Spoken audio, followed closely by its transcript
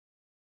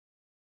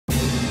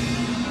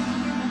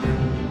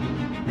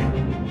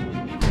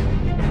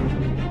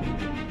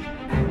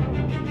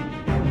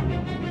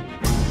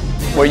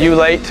Were you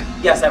late?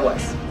 Yes, I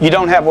was. You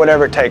don't have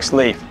whatever it takes.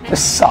 Leave.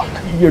 This sucked.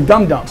 You're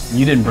dumb.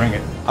 You didn't bring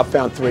it. I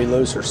found 3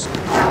 losers.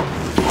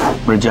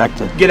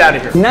 Rejected. Get out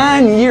of here.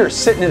 9 years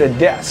sitting at a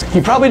desk.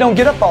 You probably don't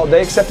get up all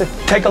day except to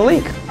take a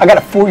leak. I got a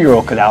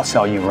 4-year-old could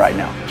outsell you right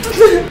now.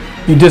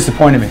 You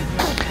disappointed me.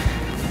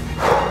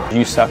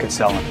 You suck at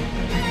selling.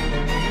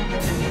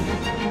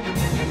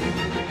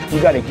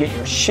 You got to get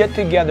your shit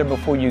together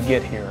before you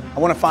get here. I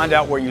want to find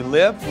out where you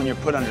live when you're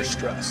put under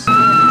stress.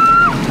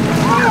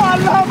 Oh, I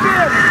love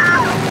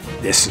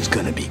this! This is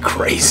going to be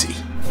crazy.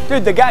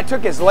 Dude, the guy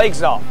took his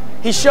legs off.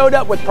 He showed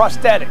up with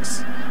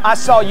prosthetics. I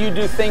saw you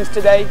do things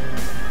today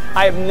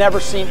I have never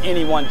seen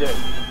anyone do.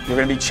 You're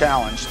going to be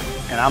challenged,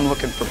 and I'm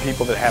looking for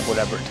people that have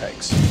whatever it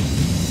takes.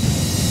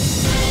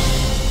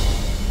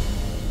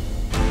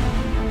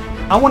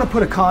 I want to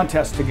put a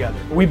contest together.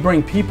 We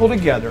bring people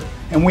together,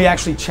 and we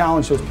actually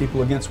challenge those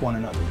people against one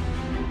another.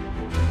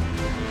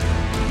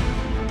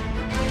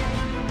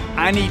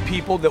 I need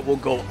people that will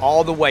go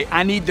all the way.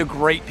 I need the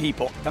great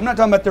people. I'm not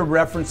talking about their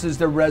references,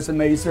 their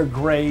resumes, their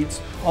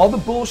grades, all the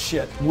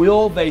bullshit.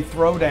 Will they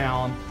throw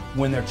down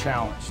when they're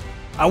challenged?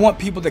 I want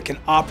people that can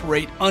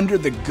operate under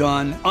the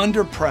gun,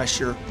 under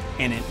pressure,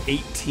 and in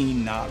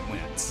 18 knot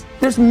winds.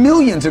 There's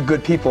millions of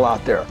good people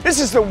out there. This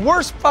is the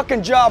worst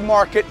fucking job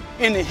market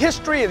in the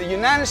history of the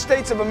United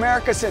States of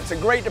America since the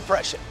Great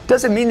Depression.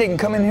 Doesn't mean they can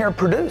come in here and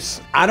produce.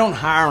 I don't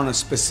hire on a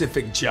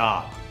specific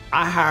job.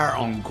 I hire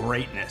on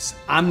greatness.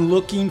 I'm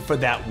looking for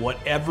that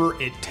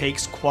whatever it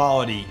takes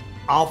quality.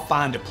 I'll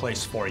find a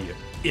place for you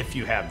if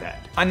you have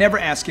that. I never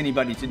ask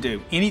anybody to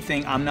do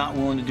anything I'm not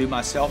willing to do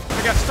myself.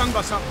 I got stung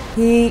by something.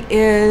 He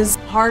is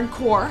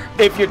hardcore.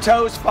 If your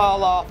toes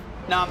fall off,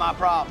 not my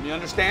problem, you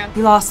understand?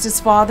 He lost his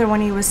father when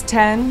he was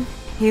 10.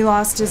 He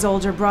lost his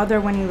older brother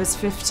when he was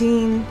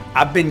 15.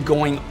 I've been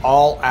going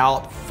all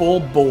out, full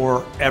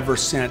bore ever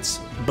since,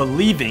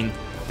 believing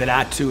that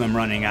I too am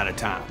running out of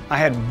time. I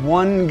had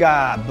one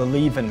guy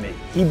believe in me.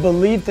 He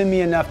believed in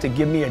me enough to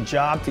give me a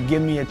job, to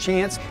give me a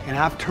chance, and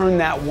I've turned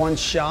that one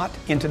shot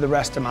into the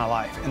rest of my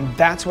life. And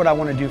that's what I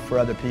want to do for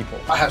other people.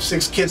 I have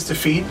 6 kids to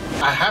feed.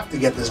 I have to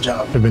get this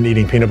job. I've been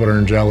eating peanut butter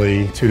and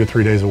jelly 2 to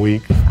 3 days a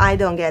week. If I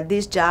don't get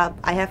this job,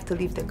 I have to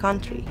leave the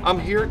country. I'm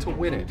here to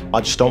win it.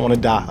 I just don't want to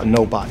die a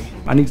nobody.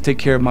 I need to take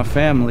care of my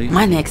family.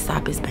 My next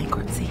stop is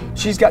bankruptcy.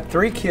 She's got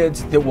 3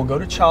 kids that will go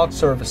to child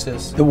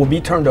services that will be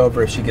turned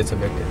over if she gets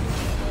evicted.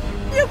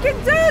 You can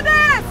do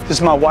this! This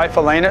is my wife,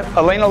 Elena.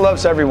 Elena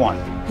loves everyone.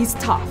 He's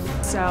tough,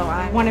 so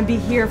I want to be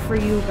here for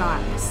you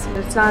guys.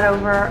 It's not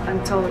over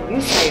until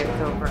you say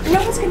it's over.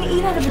 No one's going to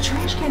eat out of a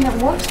trash can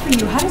that works for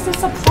you. How does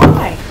this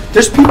apply?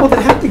 There's people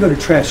that have to go to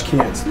trash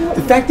cans.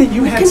 The fact that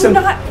you had Can some...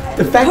 you not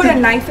put a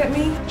knife at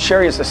me?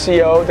 Sherry is the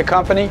CEO of the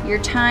company. Your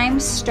time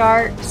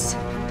starts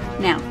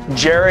now.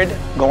 Jared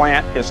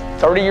Glant is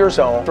 30 years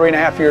old.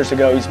 3.5 years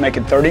ago, he's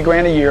making 30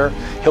 grand a year.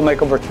 He'll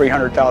make over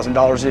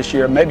 $300,000 this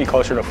year, maybe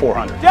closer to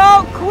 400.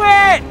 Don't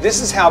quit!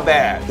 This is how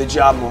bad the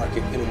job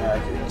market in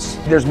America is.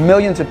 There's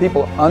millions of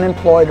people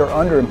unemployed or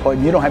underemployed,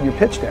 and you don't have your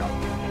pitch down.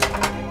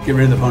 Get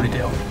rid of the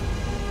ponytail.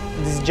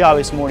 This job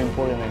is more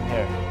important than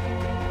hair.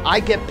 I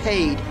get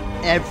paid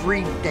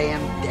every damn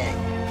day.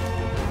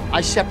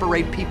 I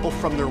separate people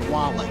from their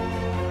wallet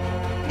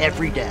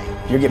every day.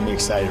 You're getting me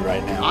excited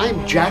right now.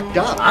 I'm jacked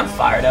up. I'm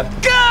fired up.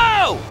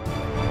 Go!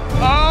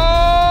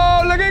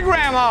 Oh, look at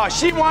Grandma.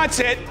 She wants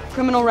it.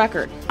 Criminal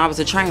record. I was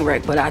a train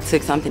wreck, but I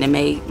took something and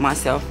made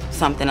myself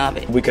something of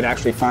it. We could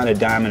actually find a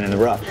diamond in the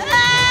rough.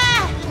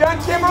 You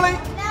done, Kimberly?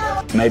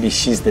 No. Maybe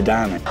she's the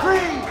diamond. 3,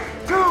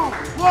 2,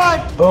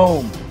 1.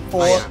 Boom.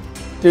 4.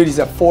 Dude, he's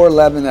a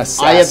 4'11"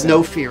 assassin. I have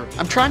no fear.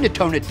 I'm trying to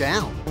tone it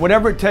down.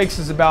 Whatever it takes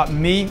is about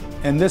me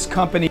and this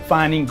company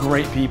finding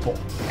great people.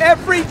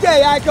 Every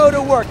day I go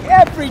to work.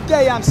 Every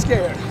day I'm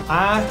scared.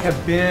 I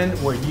have been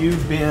where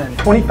you've been.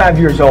 25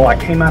 years old, I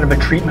came out of a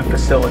treatment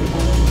facility.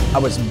 I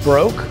was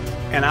broke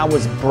and I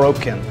was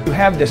broken. You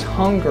have this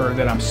hunger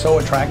that I'm so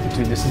attracted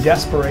to, this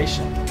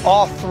desperation.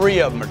 All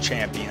 3 of them are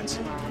champions.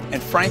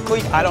 And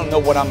frankly, I don't know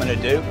what I'm gonna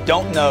do.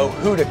 Don't know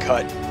who to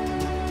cut.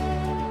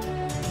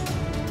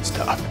 It's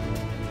tough.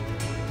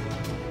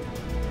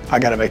 I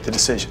gotta make the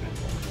decision.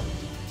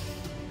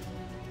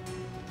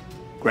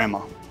 Grandma,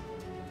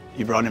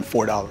 you brought in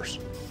 $4.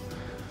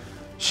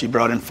 She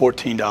brought in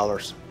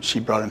 $14.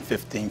 She brought in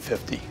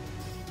 $15.50.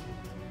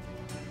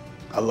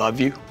 I love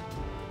you.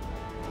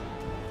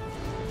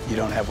 You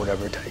don't have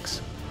whatever it takes.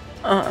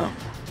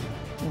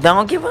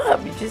 Don't give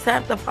up. You just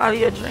have to follow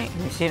your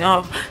dreams, you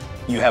know?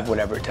 You have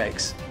whatever it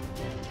takes.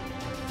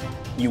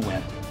 You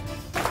win.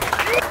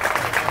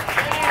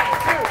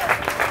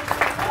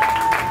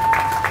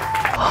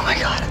 Oh my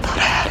God, I thought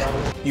I had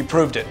it. You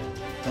proved it.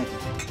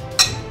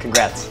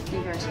 Congrats.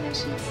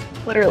 Congratulations.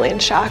 Literally in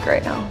shock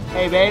right now.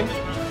 Hey, babe.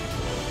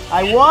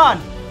 I won.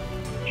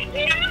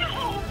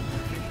 No!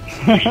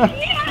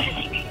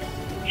 Yes!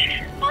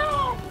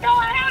 Oh, so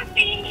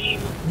happy.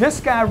 This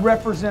guy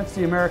represents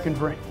the American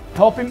dream.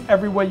 Help him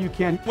every way you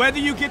can. Whether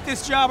you get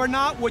this job or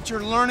not, what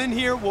you're learning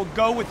here will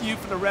go with you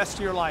for the rest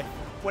of your life.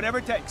 Whatever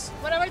it takes.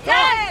 Whatever it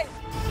takes.